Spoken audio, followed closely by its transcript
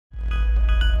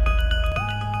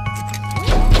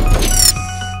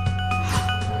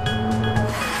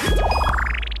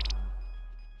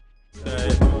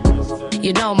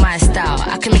you know my style.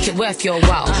 I can make it worth your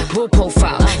while. Raw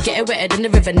profile, get it wetter than the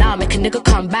river now. Make a nigga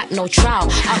come back, no trial.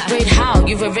 Upgrade how?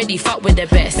 You've already fucked with the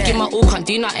best. Give my all, can't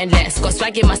do nothing less. Got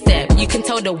swag in my step. You can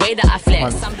tell the way that I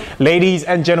flex. Ladies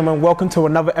and gentlemen, welcome to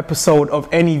another episode of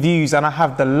Any Views, and I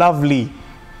have the lovely,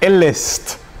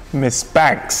 illest Miss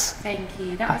Banks. Thank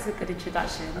you. That was a good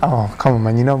introduction. Oh, come on,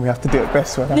 man. You know me. I have to do it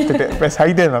best. I have to do it best. How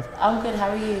you doing, love? I'm good.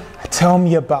 How are you? Tell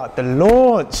me about the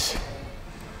launch.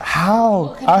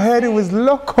 How? I heard it was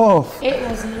lock off. It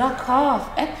was lock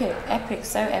off. Epic,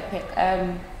 so epic.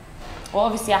 Well,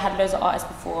 obviously I had loads of artists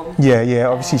perform. Yeah.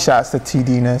 Obviously, shouts to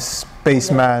TDness,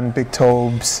 Bassman, Big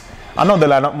Tobes. I know the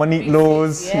lineup. Monique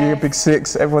Laws, yeah, Big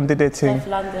Six. Everyone did their thing. Steph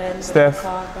London, Steph.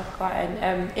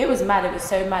 And it was mad. It was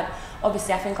so mad.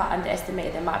 Obviously, I think I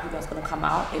underestimated the amount of people that's going to come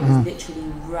out. It was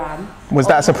literally ran. Was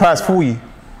that a surprise for you?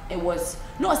 It was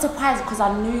not a surprise because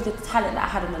I knew the talent that I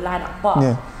had on the lineup,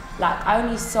 but like I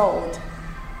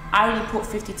only put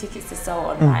 50 tickets to sell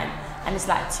online, and it's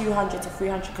like 200 to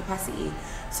 300 capacity.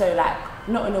 So like,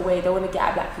 not in a way they want to get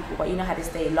at black people, but you know how they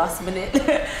stay last minute.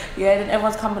 Yeah, then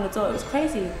everyone's coming on the door. It was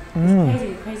crazy.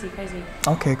 It was crazy.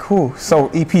 Okay, cool. So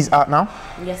EP's out now?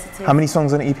 Yes, it is. How many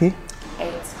songs on the EP?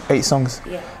 8. 8 songs.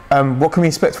 Yeah. What can we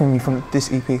expect from you from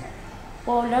this EP?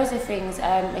 Well, loads of things.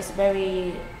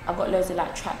 I've got loads of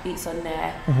like trap beats on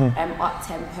there, up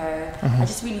tempo. I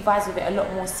just really vibes with it, a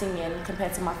lot more singing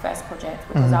compared to my first project,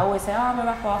 because I always say, oh, I'm a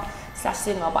rapper /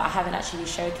 singer, but I haven't actually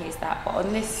showcased that. But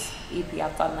on this EP,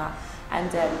 I've done that.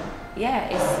 And yeah,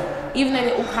 it's, even though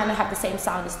they all kind of have the same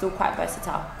sound, it's still quite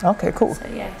versatile. Okay, cool. So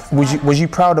yeah. Was you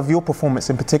proud of your performance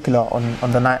in particular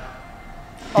on the night?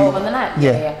 On the night?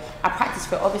 Yeah. I practiced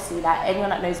for it. Obviously, like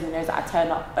anyone that knows me knows that I turn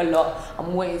up a lot. I'm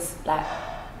always like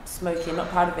smoking, not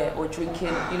proud of it, or drinking,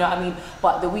 you know what I mean?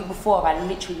 But the week before, I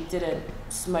literally didn't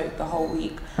smoke the whole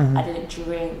week. I didn't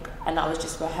drink, and I was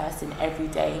just rehearsing every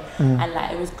day. And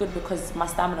like, it was good because my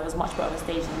stamina was much better on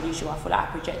stage than usual. I feel like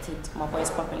I projected my voice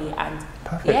properly, and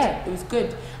yeah, it was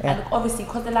good. And obviously,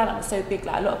 because the lineup was so big,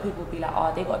 like a lot of people would be like,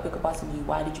 oh, they got a bigger buzz than you,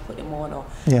 why did you put them on? Or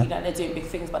you know, they're doing big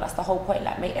things, but that's the whole point,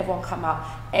 like make everyone come out,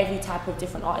 every type of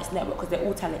different artist network, because they're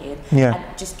all talented,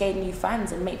 and just gain new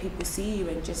fans and make people see you,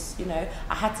 and just, you know,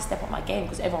 I had to step up my game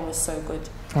because everyone was so good.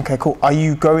 Okay, cool. Are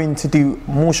you going to do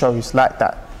more shows like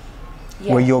that?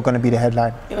 Yeah. Where you're going to be the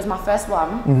headline? It was my first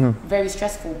one, very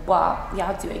stressful, but yeah,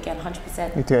 I'll do it again,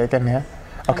 100%. You do it again, yeah?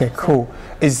 Okay, 100%. Cool.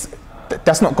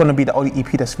 That's not going to be the only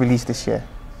EP that's released this year?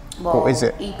 Well, or is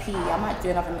it? EP, I might do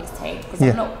another mixtape, because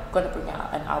I'm not going to bring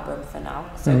out an album for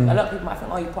now. So a lot of people might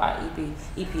think, oh, you put out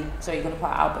EP, so you're going to put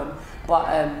out an album. But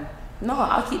no,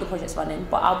 I'll keep the projects running,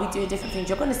 but I'll be doing different things.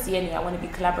 You're going to see anyway. I want to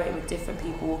be collaborating with different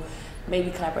people, maybe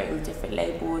collaborating with different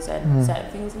labels and certain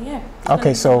things, and yeah.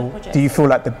 Okay, so do you feel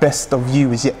like the best of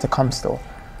you is yet to come still?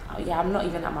 Oh, yeah, I'm not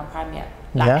even at my prime yet.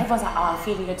 Like everyone's like, oh, I'm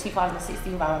feeling your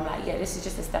 2016 vibe. I'm like, yeah, this is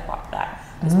just a step up. Like,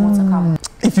 there's more to come.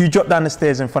 If you drop down the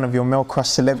stairs in front of your male crush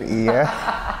celebrity, see,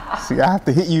 I have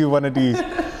to hit you with one of these.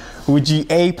 Would you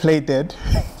A, play dead,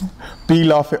 B,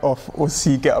 laugh it off, or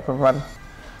C, get up and run?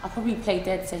 I'll probably play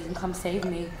dead so you can come save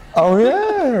me. Oh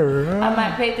yeah. I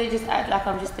might play dead, just act like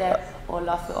I'm just there, or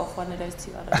laugh it off, one of those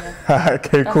two, I don't know.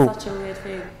 Okay, cool. That's such a weird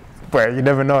thing. But you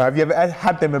never know. Have you ever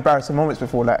had them embarrassing moments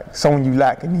before, like someone you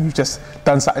like and you've just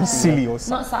done something silly or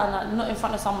something? Not something like, not in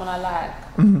front of someone I like,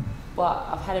 but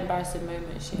I've had embarrassing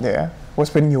moments. Yeah. What's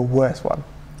been your worst one?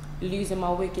 Losing my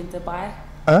wig in Dubai.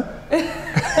 Huh?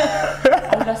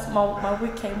 I lost my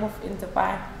wig came off in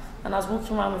Dubai. And I was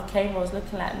walking around with cameras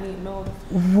looking like me, no.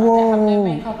 Whoa. I have no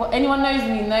makeup. But anyone knows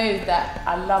me knows that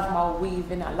I love my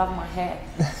weaving, I love my hair.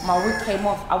 My wig came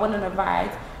off. I went on a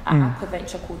ride at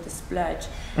Aquaventure called The Splurge.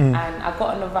 And I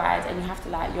got on a ride, and you have to,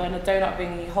 like, you're in a donut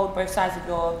ring and you hold both sides of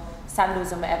your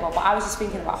sandals and whatever. But I was just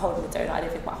thinking about holding the donut. I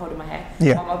didn't think about holding my hair.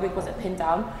 Yeah. But my wig wasn't pinned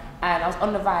down. And I was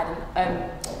on the ride,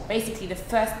 and basically the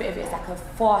first bit of it is like a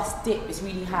fast dip, it's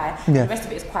really high. The rest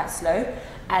of it is quite slow.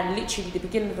 And literally the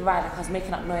beginning of the ride, like I was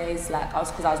making up noise, like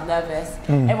because I was nervous.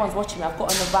 Everyone's watching me. I've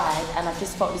got on the ride, and I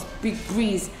just felt this big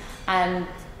breeze, and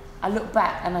I looked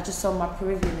back and I just saw my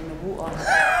Peruvian in the water,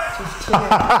 just chilling.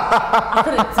 I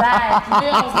could have died. You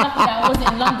know, I was lucky that I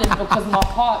wasn't in London, because my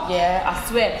heart, I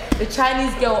swear, the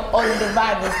Chinese girl on the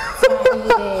ride was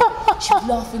dying. She was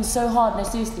laughing so hard, no,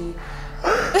 seriously.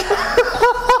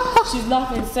 She was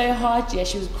laughing so hard,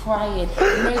 she was crying.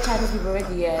 You know Chinese people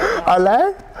already, I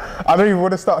like? I don't even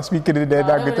want to start speaking in their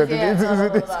language. It was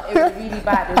really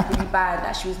bad,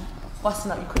 like, she was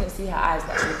busting up. You couldn't see her eyes,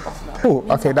 but she was busting up.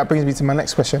 Cool. Okay, that brings me to my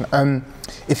next question.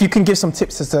 If you can give some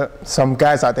tips to some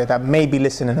guys out there that may be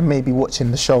listening and may be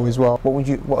watching the show as well,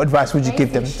 what advice would you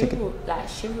give them? Like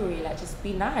chivalry, like just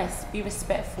be nice, be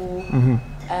respectful,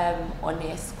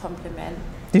 honest, compliment.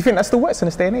 Do you think that still works in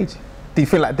this day and age? Do you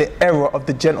feel like the era of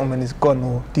the gentleman is gone,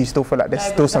 or do you still feel like there's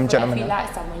still some gentlemen? If you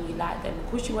like someone, you like them. Of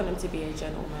course, you want them to be a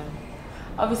gentleman.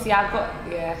 Obviously,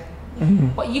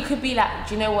 but you could be like,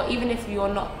 do you know what? Even if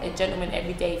you're not a gentleman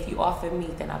every day, if you are for me,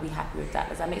 then I'll be happy with that.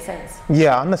 Does that make sense?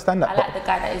 Yeah, I understand that. I like the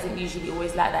guy that isn't usually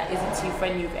always like that, isn't too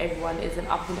friendly with everyone, isn't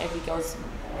up in every girl's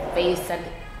face and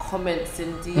comments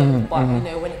and DMs. But you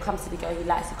know, when it comes to the girl he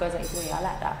likes, he goes out his way. I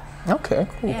like that. Okay,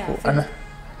 cool. Yeah, cool.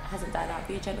 Hasn't died out.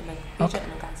 Be a gentleman. Be a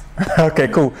gentleman, guys. Okay,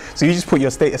 cool. So you just put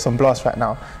your status on blast right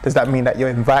now. Does that mean that you're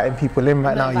inviting people in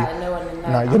right now? I'm not inviting no one in.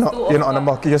 No, you're not on the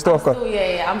market. You're still off guard.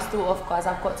 I'm still off guard.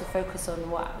 I've got to focus on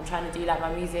what I'm trying to do, like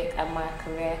my music and my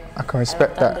career. I can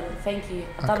respect that. Thank you.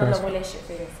 I've done a long relationship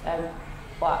things,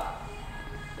 but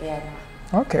yeah.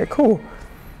 No. Okay, cool.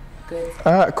 Good.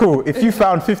 Cool. If you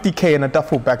found 50k in a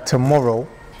duffel bag tomorrow,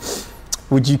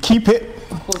 would you keep it,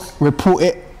 report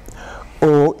it,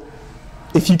 or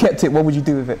if you kept it, what would you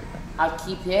do with it? I'll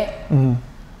keep it.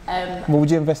 What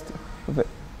would you invest with it?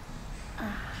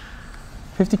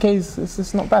 50k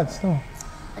is not bad still.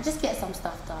 I just get some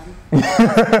stuff done.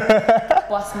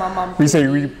 Bust my mum. We say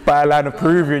we buy a line of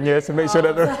Peruvian, yeah, to make sure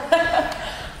that.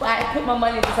 Like put my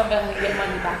money into something I can get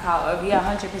money back out of.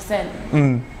 Yeah,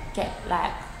 100%. Get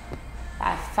like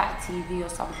a fat TV or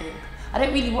something. I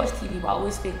don't really watch TV, but I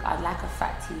always think I'd like a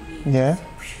fat TV. Yeah.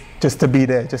 Just to be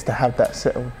there, just to have that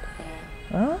settled.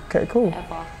 Yeah. Okay, cool.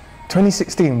 Ever.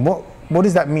 2016. What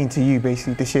does that mean to you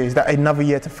basically this year? Is that another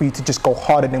year for you to just go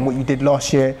harder than what you did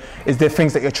last year? Is there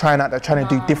things that you're trying out that trying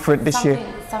to do different this year?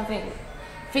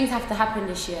 Things have to happen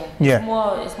this year. Yeah.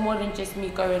 It's more than just me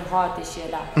going hard this year.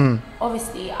 Like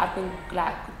obviously I've been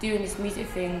like doing this music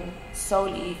thing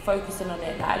solely, focusing on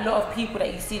it. Like a lot of people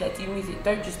that you see that do music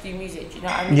don't just do music. Do you know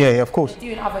what I mean? Yeah, of course. They're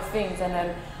doing other things,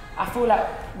 and I feel like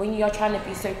when you're trying to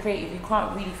be so creative, you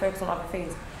can't really focus on other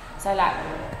things. So like.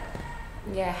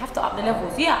 Yeah, have to up the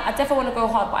levels. Yeah, I definitely want to go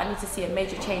hard, but I need to see a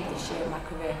major change this year in my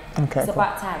career. Okay, it's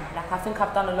about time. Like I think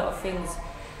I've done a lot of things,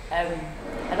 and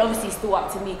obviously it's still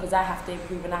up to me because I have to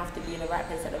improve and I have to be in the right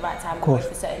place at the right time and go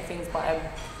for certain things. But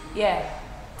yeah,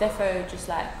 defo just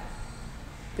like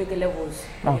bigger levels,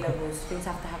 Things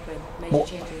have to happen, major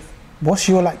changes. What's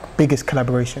your like biggest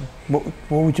collaboration? What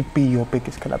would you be your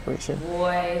biggest collaboration?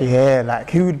 Boy. Yeah,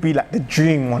 like who would be like the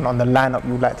dream one on the lineup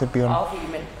you'd like to be on? I think you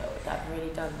meant that I've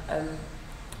already done.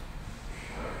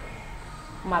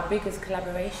 My biggest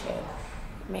collaboration,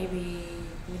 maybe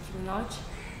Nicki Minaj.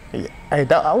 Yeah. Hey,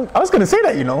 I was going to say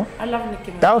that, you know. I love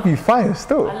Nicki Minaj. That would be fire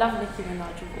still. I love Nicki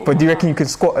Minaj. But do you reckon you could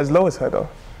squat as low as her though?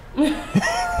 I'm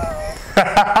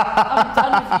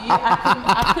done with you.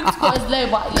 I couldn't squat as low,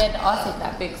 but yeah, the arse ain't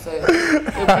that big, so you're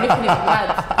looking at me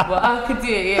mad. But I could do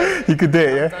it, yeah. You could do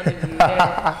it, yeah? I'm done with you,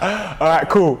 yeah. Alright,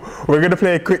 cool. We're going to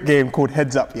play a quick game called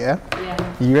Heads Up, yeah? Yeah.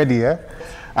 You ready, yeah?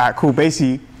 Alright, cool.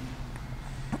 Basically,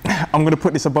 I'm going to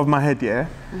put this above my head, yeah?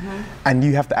 And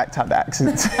you have to act out the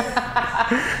accent.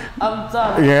 I'm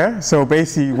done. Yeah? So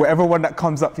basically, whatever one that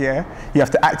comes up, yeah? You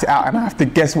have to act it out and I have to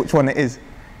guess which one it is.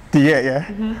 Do you get it,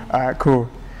 yeah? Alright, cool.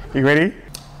 You ready?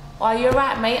 Oh, you're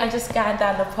right, mate. I'm just going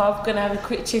down the pub. Gonna have a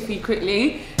quick chippy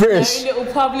quickly. British? Little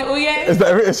pub, yeah. Is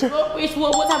that British?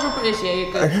 What type of British, yeah,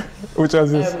 you're good. Which one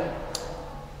is this?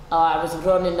 I was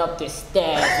running up the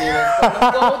stairs. You was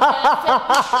gonna go down.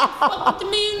 Fuck with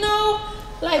me, no.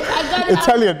 Like I got it.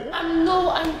 Italian. I'm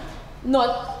not.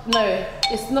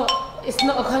 It's not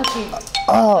a country.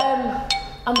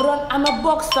 I'm a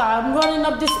boxer. I'm running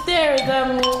up the stairs.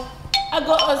 I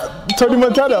got a Tony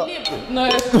Montana. No.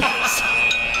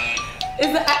 It's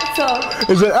an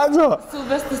actor. Is it an actor?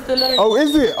 Sylvester Stallone. Oh,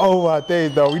 is it? Oh my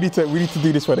days, no. We need to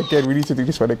do this one again. What do you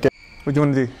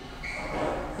want to do?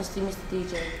 Just do Mr.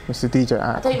 DJ. Mr. DJ.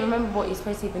 I don't even remember what you're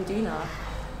supposed to even do now.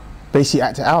 Basically,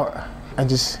 act it out and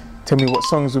just tell me what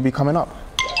songs will be coming up.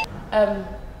 What?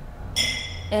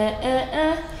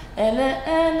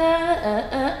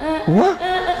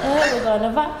 We're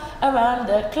gonna rock around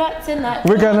the clock tonight.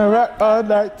 We're gonna rock all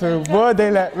night till broad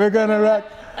daylight. We're gonna rock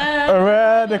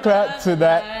around the clock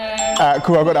tonight. Alright,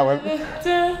 cool, I got that one.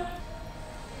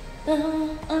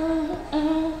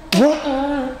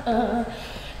 What?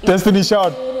 Destiny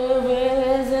Child.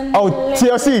 Oh,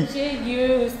 TLC.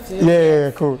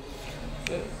 Yeah, cool.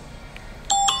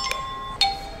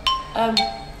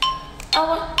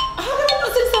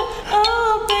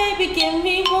 Oh, baby, give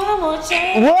me one more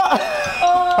chance. What?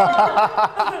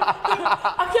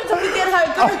 I kept on forgetting how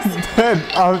it goes.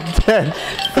 I'm dead.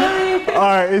 Sorry,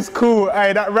 Alright, it's cool.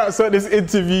 Hey, that wraps up this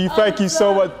interview. Thank you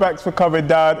so much, Bax, for coming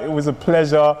down. It was a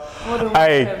pleasure.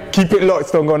 Hey, keep it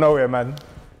locked, don't go nowhere, man.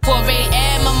 4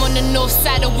 AM, I'm on the north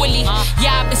side of Willie.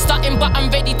 Yeah, I've been starting, but I'm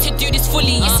ready to do this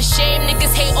fully. It's a shame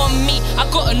niggas hate on me, I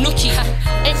got a nookie.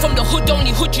 Ain't from the hood,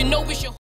 only hood, you know it's your